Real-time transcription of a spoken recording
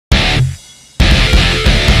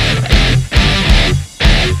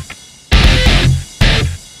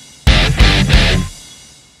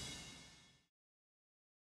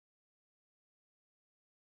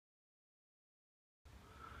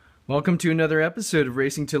Welcome to another episode of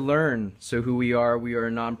Racing to Learn. So who we are a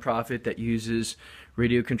nonprofit that uses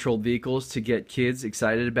radio-controlled vehicles to get kids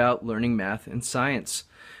excited about learning math and science.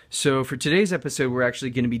 So for today's episode, we're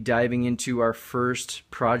actually going to be diving into our first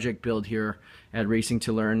project build here at Racing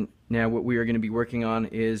to Learn. Now what we are going to be working on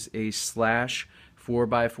is a Slash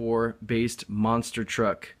 4x4 based monster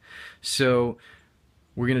truck. So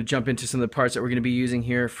we're going to jump into some of the parts that we're going to be using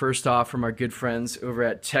here. First off, from our good friends over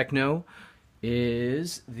at Tekno,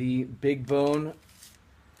 is the big bone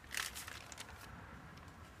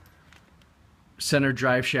center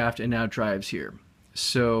drive shaft and now drives here.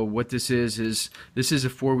 So what this is a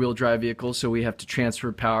four-wheel drive vehicle, so we have to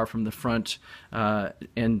transfer power from the front or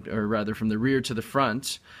rather from the rear to the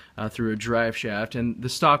front through a drive shaft. And the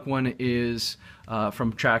stock one is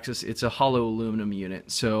from Traxxas. It's a hollow aluminum unit,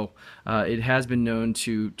 so it has been known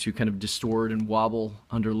to kind of distort and wobble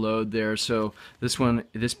under load there. So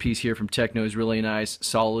this piece here from Tekno is really nice,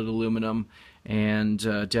 solid aluminum, and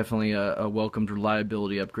definitely a welcomed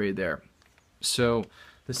reliability upgrade there. So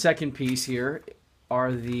the second piece here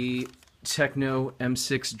are the Tekno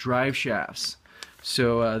M6 drive shafts.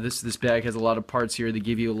 So this bag has a lot of parts here. They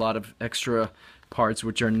give you a lot of extra parts,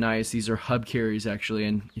 which are nice. These are hub carries actually,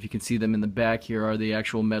 and if you can see them in the back here are the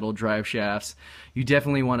actual metal drive shafts. You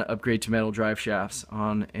definitely want to upgrade to metal drive shafts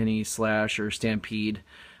on any Slash or Stampede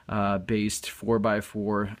based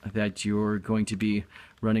 4x4 that you're going to be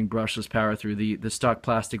running brushless power through. The stock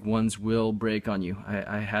plastic ones will break on you.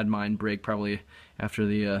 I had mine break probably after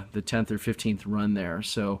the 10th or 15th run there,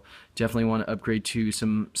 so definitely want to upgrade to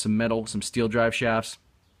some metal, some steel drive shafts.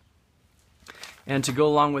 And to go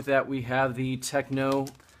along with that, we have the Tekno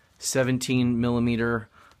 17mm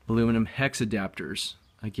aluminum hex adapters,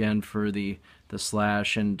 again for the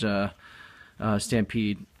Slash and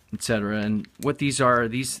Stampede, etc. And what these are,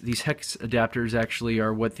 these hex adapters actually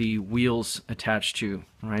are what the wheels attach to.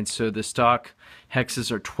 All right, so the stock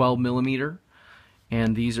hexes are 12mm,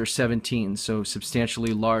 and these are 17, so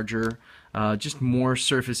substantially larger, just more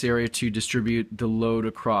surface area to distribute the load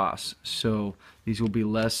across. So these will be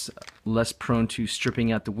less prone to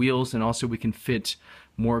stripping at the wheels, and also we can fit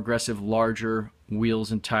more aggressive, larger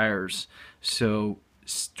wheels and tires. So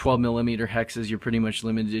 12mm hexes, you're pretty much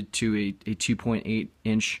limited to a 2.8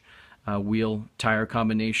 inch wheel tire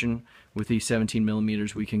combination. With these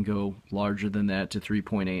 17mm, we can go larger than that to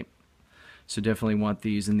 3.8. So definitely want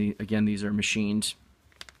these, and again, these are machined.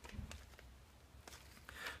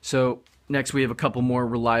 So next we have a couple more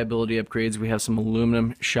reliability upgrades. We have some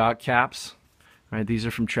aluminum shock caps. Right, these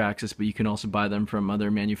are from Traxxas, but you can also buy them from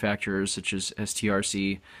other manufacturers such as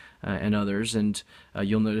STRC and others. And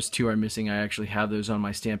you'll notice two are missing. I actually have those on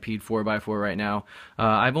my Stampede 4x4 right now.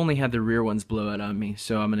 I've only had the rear ones blow out on me,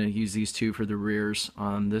 so I'm going to use these two for the rears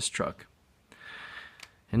on this truck.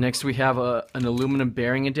 And next we have an aluminum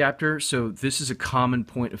bearing adapter. So this is a common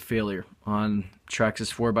point of failure on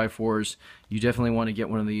Traxxas 4x4s. You definitely want to get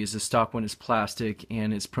one of these. The stock one is plastic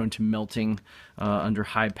and it's prone to melting under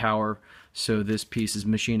high power. So this piece is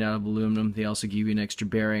machined out of aluminum. They also give you an extra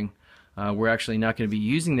bearing. We're actually not going to be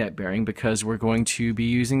using that bearing because we're going to be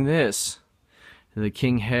using this, the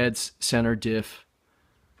King Headz center diff.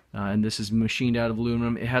 And this is machined out of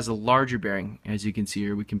aluminum. It has a larger bearing, as you can see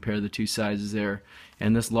here. We compare the two sizes there,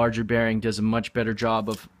 and this larger bearing does a much better job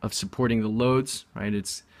of supporting the loads. Right,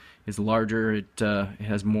 it's larger. It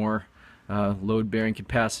has more load bearing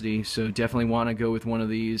capacity. So definitely want to go with one of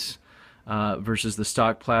these versus the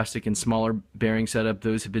stock plastic and smaller bearing setup.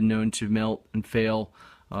 Those have been known to melt and fail.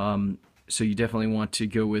 So you definitely want to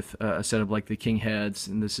go with a setup like the King Headz,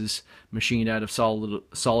 and this is machined out of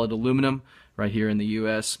solid aluminum right here in the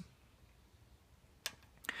US.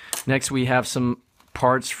 Next we have some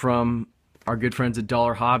parts from our good friends at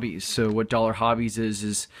Hobbyz. So what Hobbyz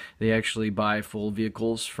is they actually buy full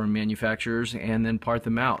vehicles from manufacturers and then part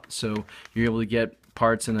them out. So you're able to get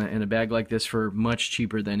parts in a bag like this for much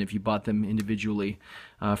cheaper than if you bought them individually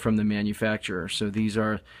from the manufacturer. So these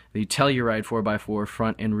are the Telluride 4x4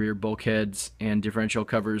 front and rear bulkheads and differential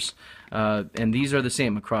covers, and these are the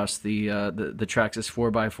same across the Traxxas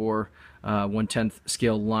 4x4 1/10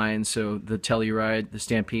 scale line. So the Telluride, the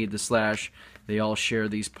Stampede, the Slash, they all share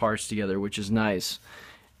these parts together, which is nice.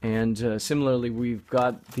 And similarly, we've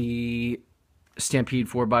got the Stampede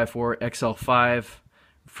 4x4 XL5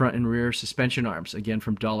 front and rear suspension arms, again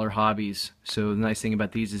from Hobbyz. So the nice thing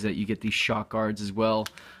about these is that you get these shock guards as well.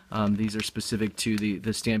 These are specific to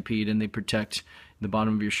the Stampede, and they protect the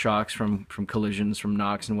bottom of your shocks from collisions, from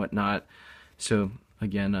knocks and whatnot. So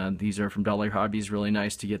again, these are from Hobbyz. Really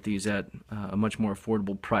nice to get these at a much more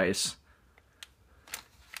affordable price.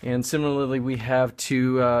 And similarly, we have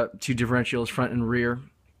two differentials, front and rear.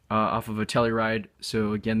 off of a Telluride.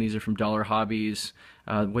 So again, these are from Hobbyz.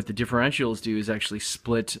 What the differentials do is actually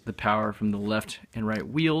split the power from the left and right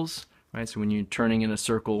wheels. Right, so when you're turning in a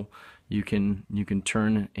circle, you can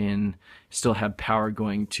turn and still have power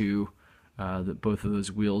going to both of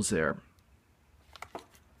those wheels there.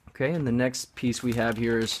 Okay, and the next piece we have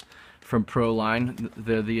here is from Proline.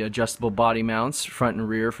 They're the adjustable body mounts, front and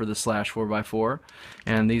rear, for the Slash 4x4,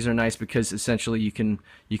 and these are nice because essentially you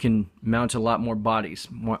can mount a lot more bodies,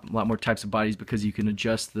 a lot more types of bodies, because you can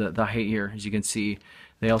adjust the height here. As you can see,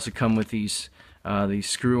 they also come with these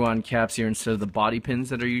screw-on caps here instead of the body pins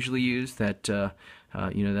that are usually used, that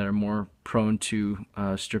you know, that are more prone to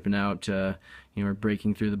stripping out, you know, or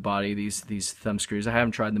breaking through the body. These thumb screws, I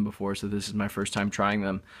haven't tried them before, so this is my first time trying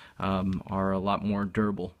them, are a lot more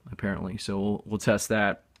durable apparently, so we'll test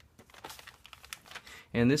that.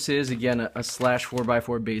 And this is again a Slash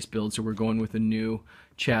 4x4 base build, so we're going with a new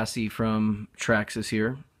chassis from Traxxas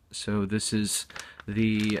here. So this is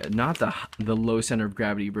not the low center of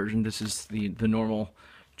gravity version. This is the normal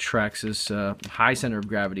Traxxas high center of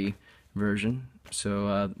gravity version.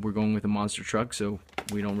 So we're going with a monster truck, so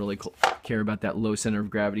we don't really care about that low center of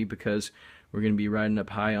gravity because we're going to be riding up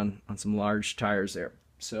high on some large tires there.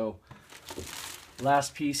 So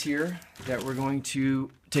last piece here that we're going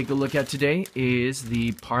to take a look at today is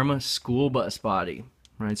the Parma school bus body.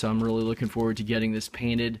 Right, so I'm really looking forward to getting this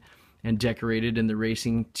painted and decorated in the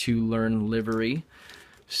Racing2Learn livery.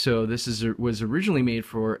 So this was originally made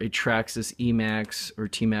for a Traxxas E-Max or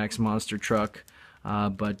T-Max monster truck,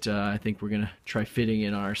 but I think we're going to try fitting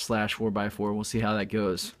in our Slash 4x4. We'll see how that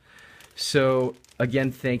goes. So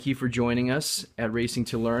again, thank you for joining us at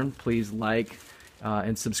Racing2Learn. Please like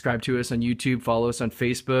and subscribe to us on YouTube, follow us on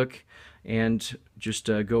Facebook, and just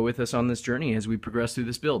go with us on this journey as we progress through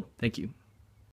this build. Thank you.